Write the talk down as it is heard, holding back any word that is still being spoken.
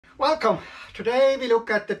Welcome. Today we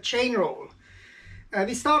look at the chain rule.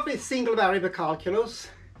 We start with single variable calculus.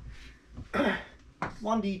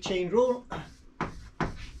 1D chain rule.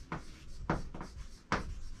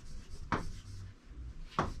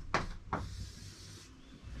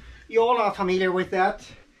 You all are familiar with that.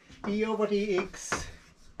 d over dx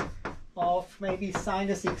of maybe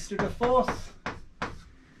sinus x to the fourth.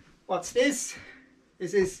 What's this?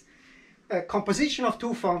 This is a composition of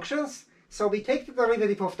two functions. So we take the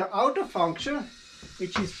derivative of the outer function,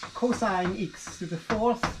 which is cosine x to the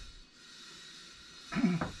fourth.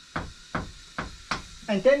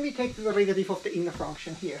 And then we take the derivative of the inner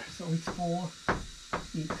function here. So it's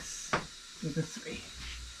 4x to the 3.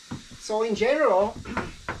 So in general,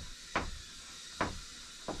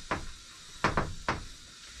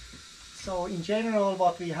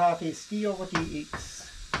 what we have is d over dx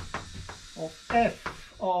of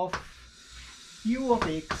f of u of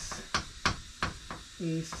x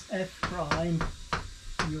is f prime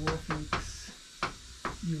u of x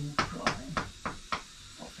u prime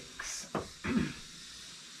of x.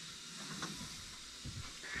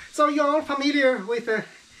 So you're all familiar with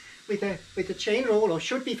the chain rule, or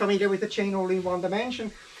should be familiar with the chain rule in one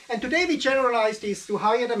dimension. And today we generalize this to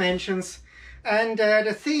higher dimensions. And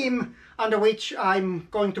the theme under which I'm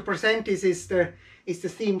going to present this is the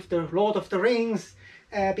theme of the Lord of the Rings.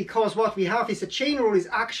 Because what we have is a chain rule is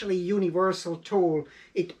actually a universal tool.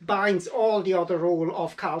 It binds all the other rule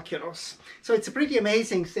of calculus. So it's a pretty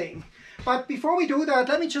amazing thing. But before we do that,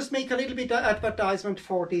 let me just make a little bit of advertisement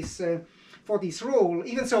for this rule,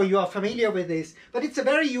 even so you are familiar with this. But it's a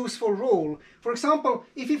very useful rule. For example,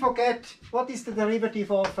 if you forget what is the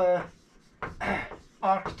derivative of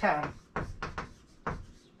arctan.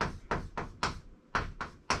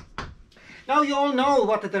 Now you all know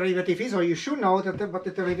what the derivative is, or you should know what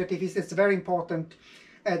the derivative is. It's a very important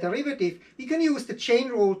derivative. We can use the chain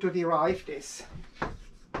rule to derive this.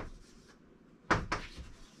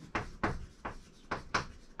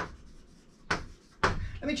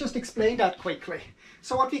 Let me just explain that quickly.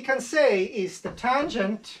 So what we can say is the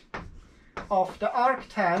tangent of the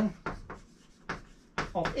arctan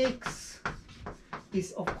of x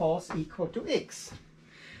is of course equal to x.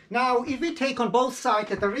 Now if we take on both sides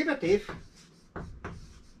the derivative,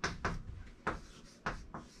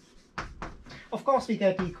 of course we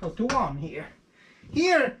get equal to 1 here.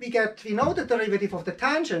 Here we know the derivative of the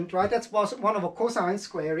tangent, right? That's 1 over cosine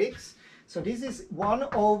square x. So this is 1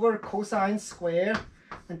 over cosine square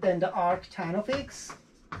and then the arctan of x.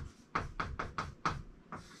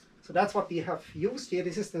 So that's what we have used here.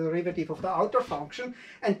 This is the derivative of the outer function.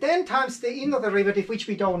 And then times the inner derivative, which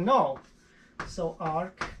we don't know. So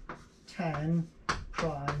arctan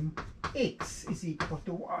prime x is equal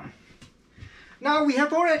to 1. Now we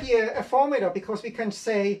have already a formula, because we can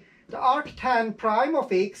say the arctan prime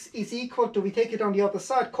of x is equal to, we take it on the other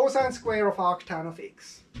side, cosine square of arctan of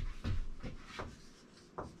x.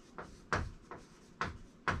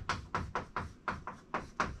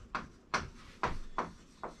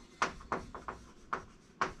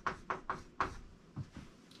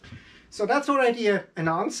 So that's already an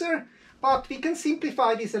answer, but we can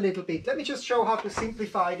simplify this a little bit. Let me just show how to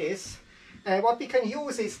simplify this. What we can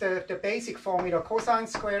use is the basic formula, cosine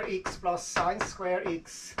square x plus sine square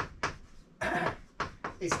x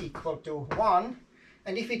is equal to 1.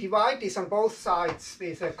 And if we divide this on both sides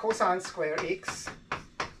with cosine square x,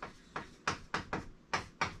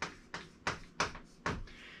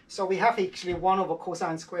 so we have actually 1 over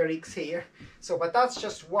cosine square x here. So, but that's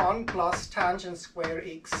just 1 plus tangent square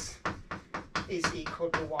x is equal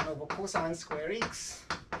to 1 over cosine square x.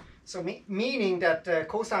 So meaning that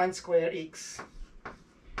cosine square x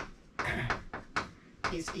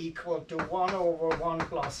is equal to 1 over 1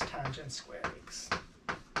 plus tangent square x.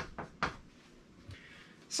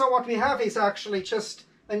 So what we have is actually just,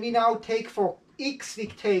 when we now take for x, we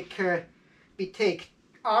take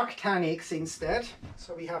arctan x instead.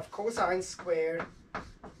 So we have cosine square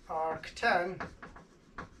arctan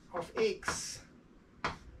of x.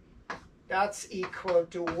 That's equal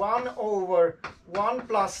to 1 over 1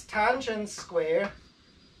 plus tangent square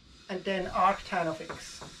and then arctan of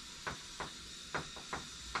x.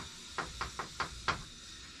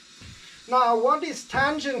 Now what is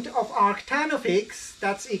tangent of arctan of x?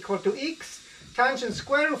 That's equal to x. Tangent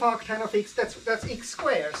square of arctan of x, that's x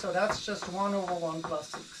squared. So that's just 1 over 1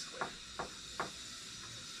 plus x squared.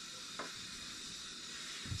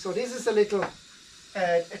 So this is a little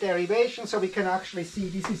derivation, so we can actually see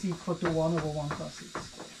this is equal to 1 over 1 plus x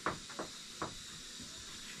squared.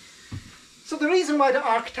 So the reason why the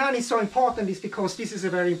arctan is so important is because this is a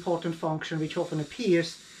very important function which often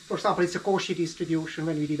appears. For example, it's a Cauchy distribution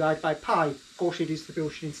when we divide by pi, Cauchy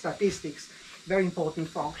distribution in statistics, very important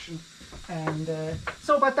function. And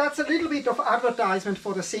but that's a little bit of advertisement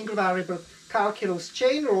for the single variable calculus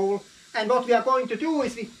chain rule. And what we are going to do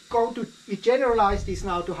is we generalize this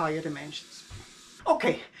now to higher dimensions.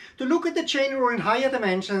 Okay, to look at the chain rule in higher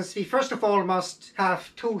dimensions, we first of all must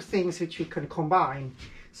have two things which we can combine.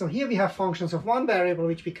 So here we have functions of one variable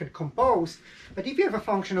which we can compose, but if you have a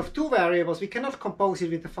function of two variables, we cannot compose it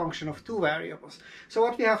with a function of two variables. So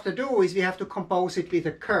what we have to do is we have to compose it with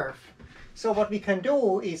a curve. So what we can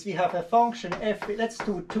do is we have a function f, let's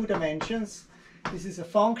do 2 dimensions. This is a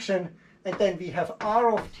function, and then we have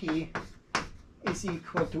r of t is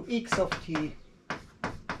equal to x of t,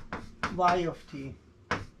 y of t.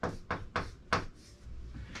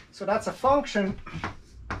 So that's a function,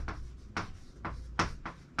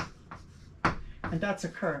 and that's a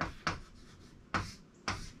curve.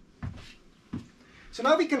 So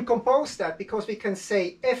now we can compose that because we can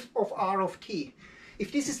say f of r of t.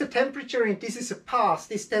 If this is the temperature and this is a path,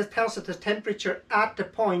 this tells us the temperature at the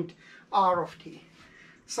point r of t.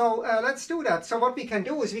 So let's do that. So what we can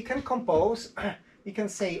do is we can compose, we can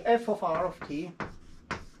say f of r of t.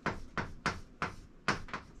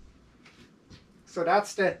 So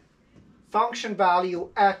that's the function value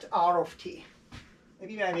at r of t.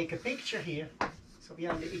 Maybe I make a picture here. So we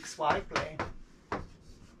are on the xy plane.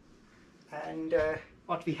 And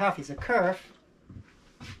what we have is a curve.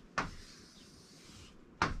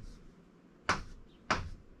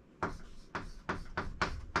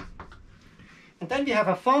 And then we have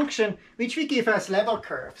a function which we give as level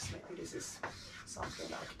curves. Maybe this is something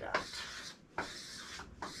like that.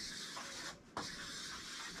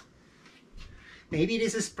 Maybe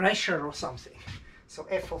this is pressure or something. So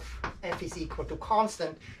f of f is equal to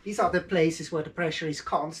constant. These are the places where the pressure is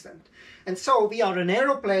constant. And so we are an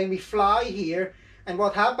aeroplane, we fly here, and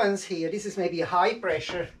what happens here, this is maybe a high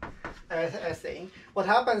pressure thing. What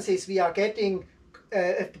happens is we are getting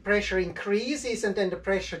the pressure increases and then the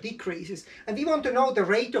pressure decreases. And we want to know the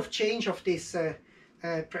rate of change of this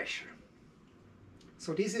pressure.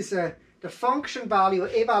 So this is the function value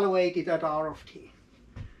evaluated at r of t.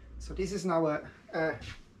 So this is now a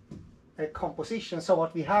composition. So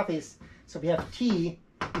what we have is, so we have t,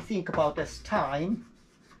 we think about as time,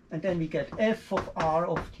 and then we get f of r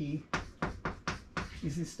of t.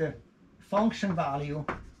 This is the function value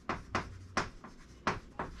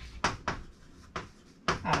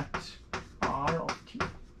at r of t.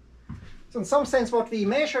 So in some sense what we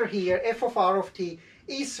measure here, f of r of t,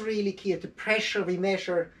 is really here the pressure we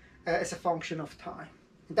measure as a function of time.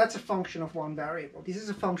 And that's a function of one variable. This is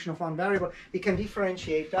a function of one variable. We can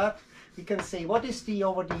differentiate that. We can say what is d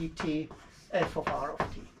over dt f of r of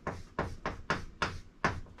t.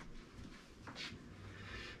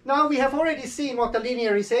 Now we have already seen what the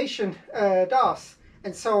linearization does.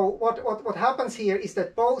 And so what happens here is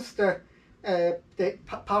that both the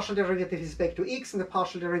partial derivative with respect to x and the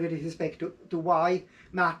partial derivative with respect to y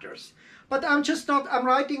matters. But I'm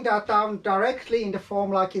writing that down directly in the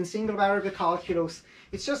form like in single variable calculus.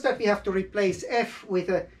 It's just that we have to replace f with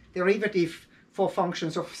a derivative for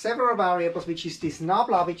functions of several variables, which is this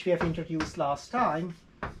nabla, which we have introduced last time.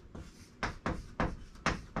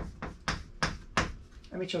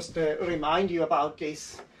 Let me just remind you about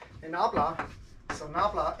this nabla. So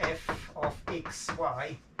nabla f of x,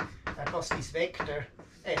 y, that was this vector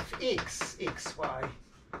fx, xy,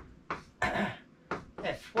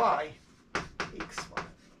 fy, xy.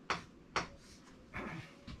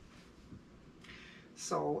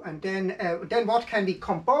 So, and then what can we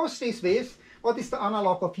compose this with? What is the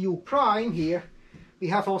analog of u prime here? We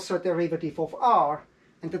have also a derivative of r,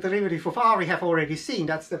 and the derivative of r we have already seen.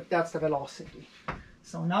 That's the velocity.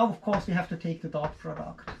 So now, of course, we have to take the dot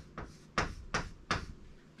product.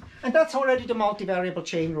 And that's already the multivariable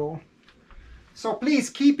chain rule. So please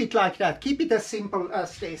keep it like that. Keep it as simple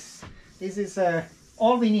as this. This is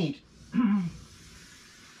all we need.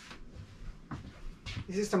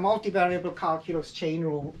 This is the multivariable calculus chain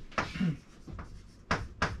rule.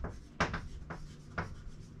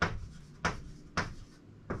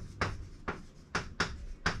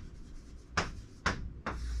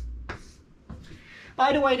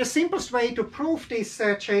 By the way, the simplest way to prove this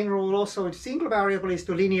chain rule also in single variable is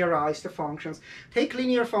to linearize the functions. Take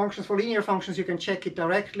linear functions. For linear functions you can check it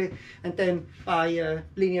directly, and then by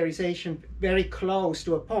linearization very close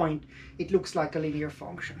to a point, it looks like a linear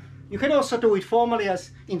function. You can also do it formally,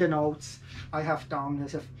 as in the notes I have done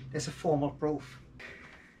as a formal proof.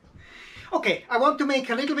 Okay, I want to make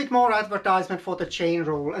a little bit more advertisement for the chain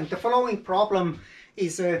rule, and the following problem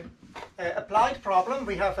is an applied problem.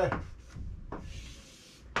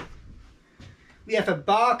 We we have a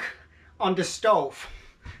bug on the stove.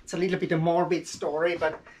 It's a little bit a morbid story,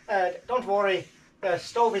 but don't worry, the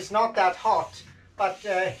stove is not that hot. But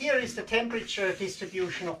here is the temperature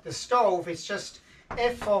distribution of the stove. It's just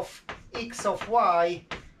f of x of y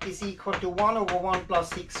is equal to 1 over 1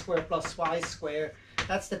 plus x squared plus y squared.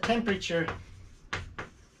 That's the temperature.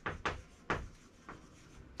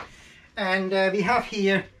 And we have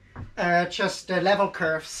here just level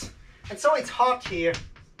curves. And so it's hot here.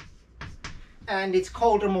 And it's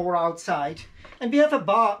colder more outside. And we have a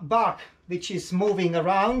bug which is moving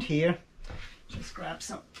around here. Just grab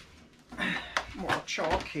some more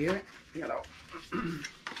chalk here, yellow.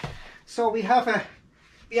 So we have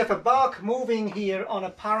a bug moving here on a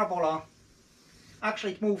parabola.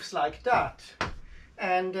 Actually, it moves like that.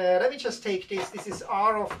 And let me just take this. This is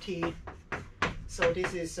r of t. So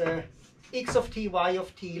this is x of t, y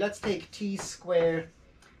of t. Let's take t squared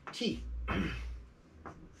t.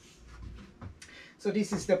 So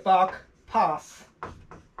this is the bug path.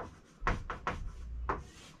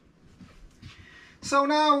 So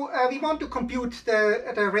now we want to compute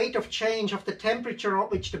the rate of change of the temperature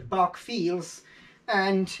at which the bug feels.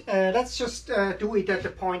 And let's just do it at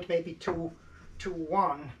the point maybe 2,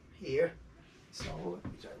 1 here. So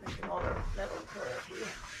let me make another level curve here.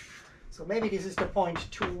 So maybe this is the point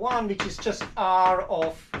 2, 1, which is just r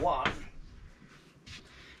of 1.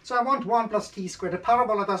 So I want 1 plus t squared. The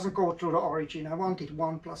parabola doesn't go through the origin. I want it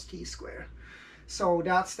 1 plus t squared. So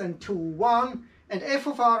that's then 2, 1. And f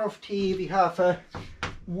of r of t, we have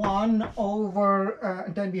 1 over,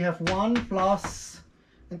 and then we have 1 plus,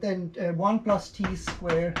 and then 1 plus t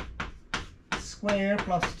squared,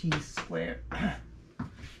 plus t squared.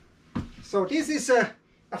 So this is a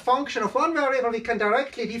function of one variable. We can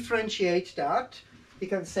directly differentiate that. We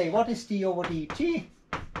can say, what is d over dt?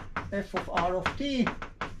 F of r of t.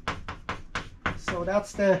 So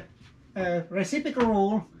that's the reciprocal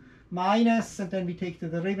rule, minus, and then we take the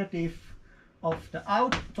derivative of the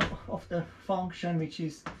output of the function, which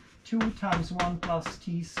is 2 times 1 plus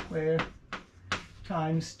t squared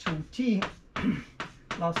times 2t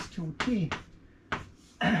plus 2t.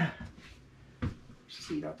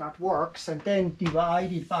 See that that works, and then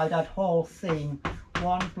divided by that whole thing,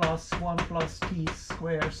 1 plus t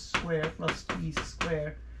squared plus t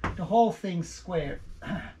squared, the whole thing squared.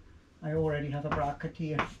 I already have a bracket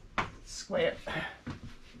here, squared.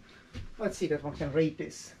 Let's see that one can read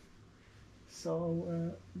this.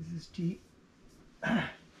 So this is t.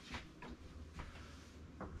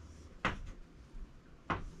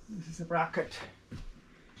 This is a bracket.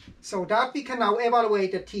 So that we can now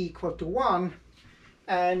evaluate at t equal to 1.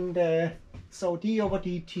 And so d over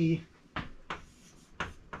dt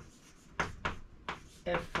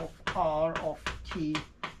f of r of t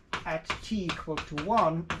at t equal to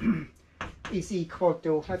 1 is equal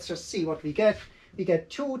to, let's just see what we get. We get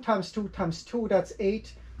 2 times 2 times 2, that's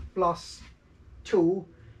 8, plus 2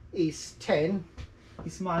 is 10,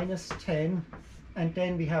 is minus 10. And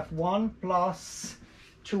then we have 1 plus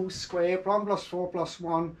 2 squared, 1 plus 4 plus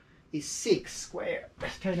 1 is 6 squared,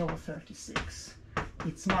 10 over 36.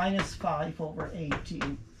 It's minus 5 over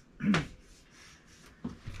 18.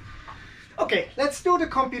 Okay, let's do the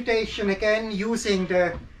computation again using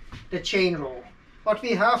the chain rule. What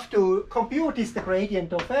we have to compute is the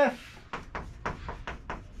gradient of f,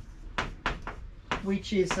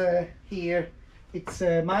 which is here, it's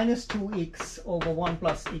minus 2x over 1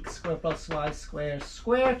 plus x squared plus y squared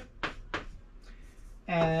squared,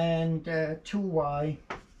 and 2y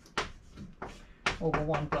over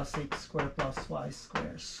 1 plus x squared plus y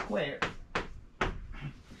squared squared.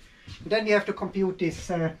 Then we have to compute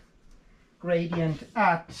this gradient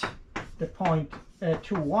at the point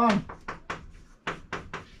 2, 1.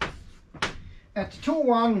 At 2,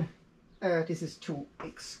 1, this is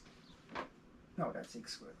 2x. No, that's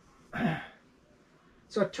x squared.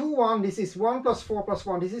 So 2, 1, this is 1 plus 4 plus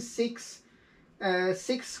 1. This is 6.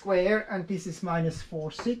 6 squared, and this is minus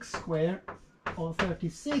 4, 6 squared, or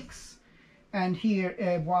 36. And here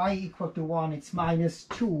y equal to 1, it's minus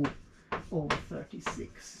 2 over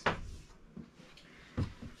 36.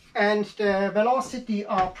 And the velocity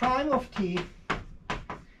r prime of t,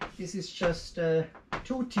 this is just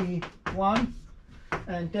 2t, 1.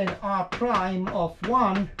 And then r prime of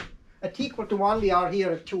 1, at t equal to 1, we are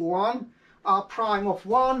here at 2, 1. R prime of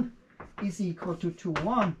 1 is equal to 2,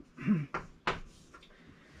 1.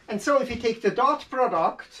 And so if you take the dot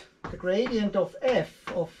product, the gradient of f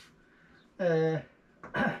of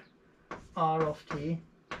r of t,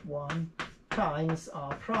 1, times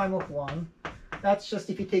r prime of 1, that's just,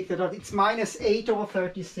 if you take the dot, it's minus 8 over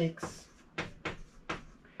 36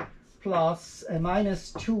 plus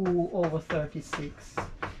minus 2 over 36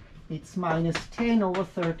 it's minus 10 over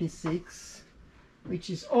 36, which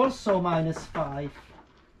is also minus 5.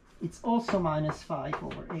 It's also minus 5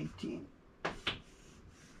 over 18.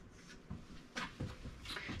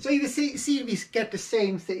 So you see we get the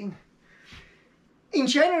same thing. In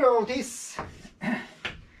general, this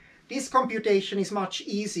computation is much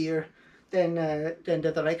easier than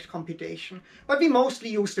the direct computation. But we mostly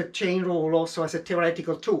use the chain rule also as a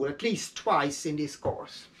theoretical tool, at least twice in this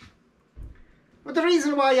course. But the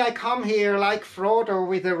reason why I come here like Frodo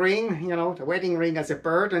with a ring, you know, the wedding ring as a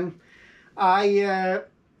burden, I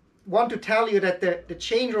want to tell you that the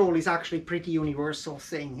chain rule is actually a pretty universal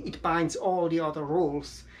thing. It binds all the other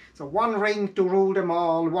rules. So one ring to rule them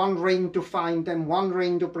all, one ring to find them, one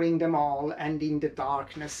ring to bring them all, and in the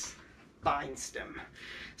darkness binds them.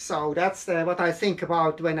 So that's what I think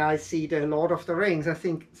about when I see the Lord of the Rings. I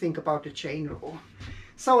think about the chain rule.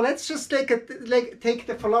 So let's just take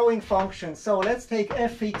the following function. So let's take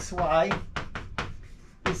fxy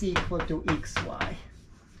is equal to xy.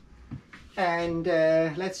 And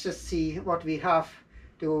let's just see what we have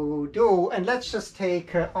to do. And let's just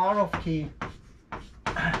take r of t.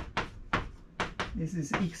 This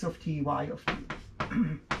is x of t, y of t.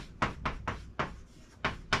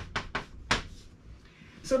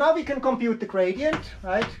 So now we can compute the gradient,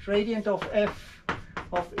 right? Gradient of f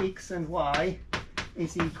of x and y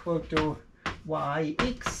is equal to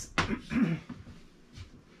yx.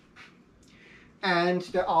 And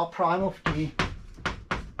the r prime of t,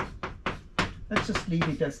 let's just leave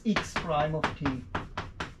it as x prime of t,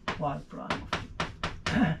 y prime of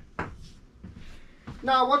t.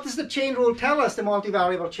 Now, what does the chain rule tell us, the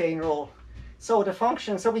multivariable chain rule? So the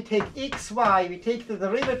function, so we take x, y, we take the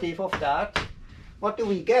derivative of that. What do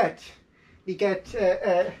we get? We get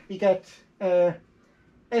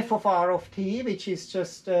f of r of t, which is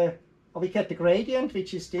just, or we get the gradient,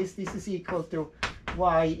 which is this. This is equal to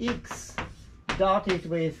yx dotted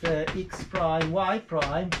with x prime, y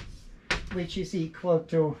prime, which is equal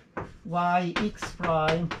to yx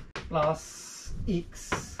prime plus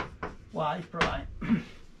x y prime.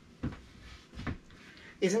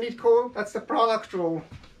 Isn't it cool? That's the product rule.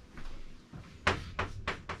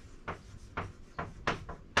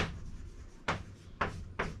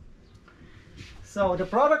 So the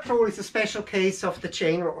product rule is a special case of the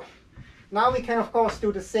chain rule. Now we can of course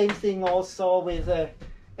do the same thing also with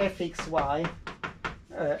fxy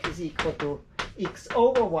is equal to x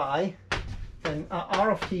over y. Then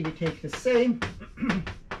r of t we take the same.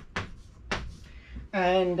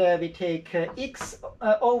 And we take x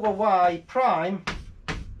over y prime.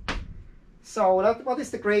 So what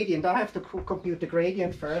is the gradient? I have to compute the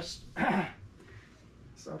gradient first.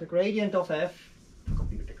 So the gradient of f,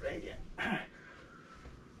 compute the gradient.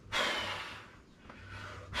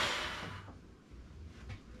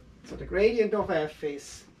 So the gradient of f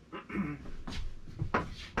is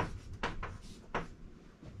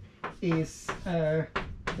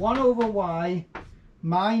 1 over y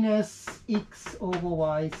minus x over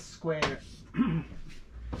y squared.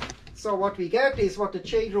 So what we get is what the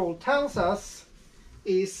chain rule tells us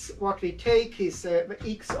is what we take is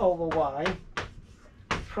x over y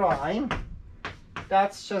prime.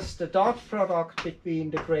 That's just the dot product between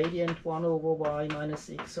the gradient 1 over y minus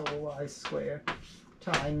x over y squared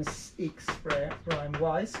times x prime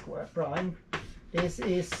y square prime. This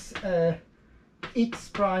is x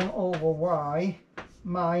prime over y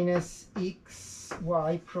minus x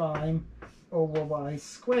y prime over y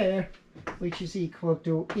square, which is equal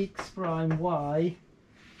to x prime y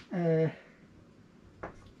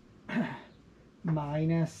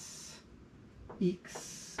minus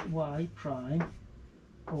x y prime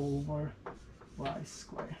over y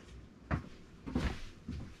square.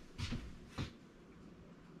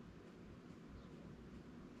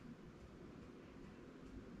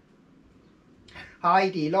 High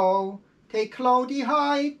D low, take low D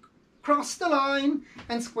high, cross the line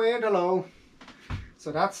and square the low.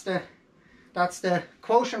 So that's the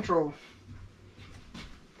quotient rule.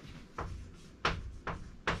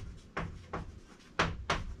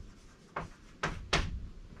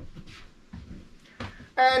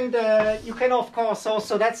 And you can of course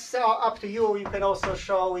also, that's up to you, you can also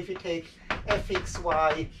show if you take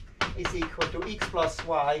fxy is equal to x plus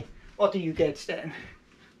y, what do you get then?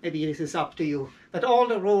 Maybe this is up to you. But all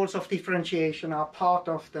the rules of differentiation are part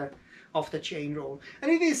of the chain rule. And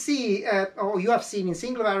if you see, or you have seen in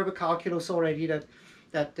single variable calculus already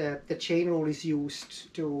that the chain rule is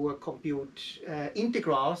used to compute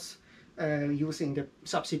integrals using the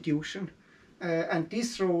substitution. And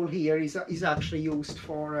this rule here is actually used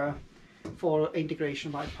for integration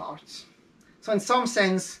by parts. So in some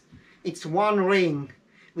sense, it's one ring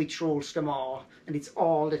which rules them all, and it's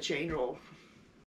all the chain rule.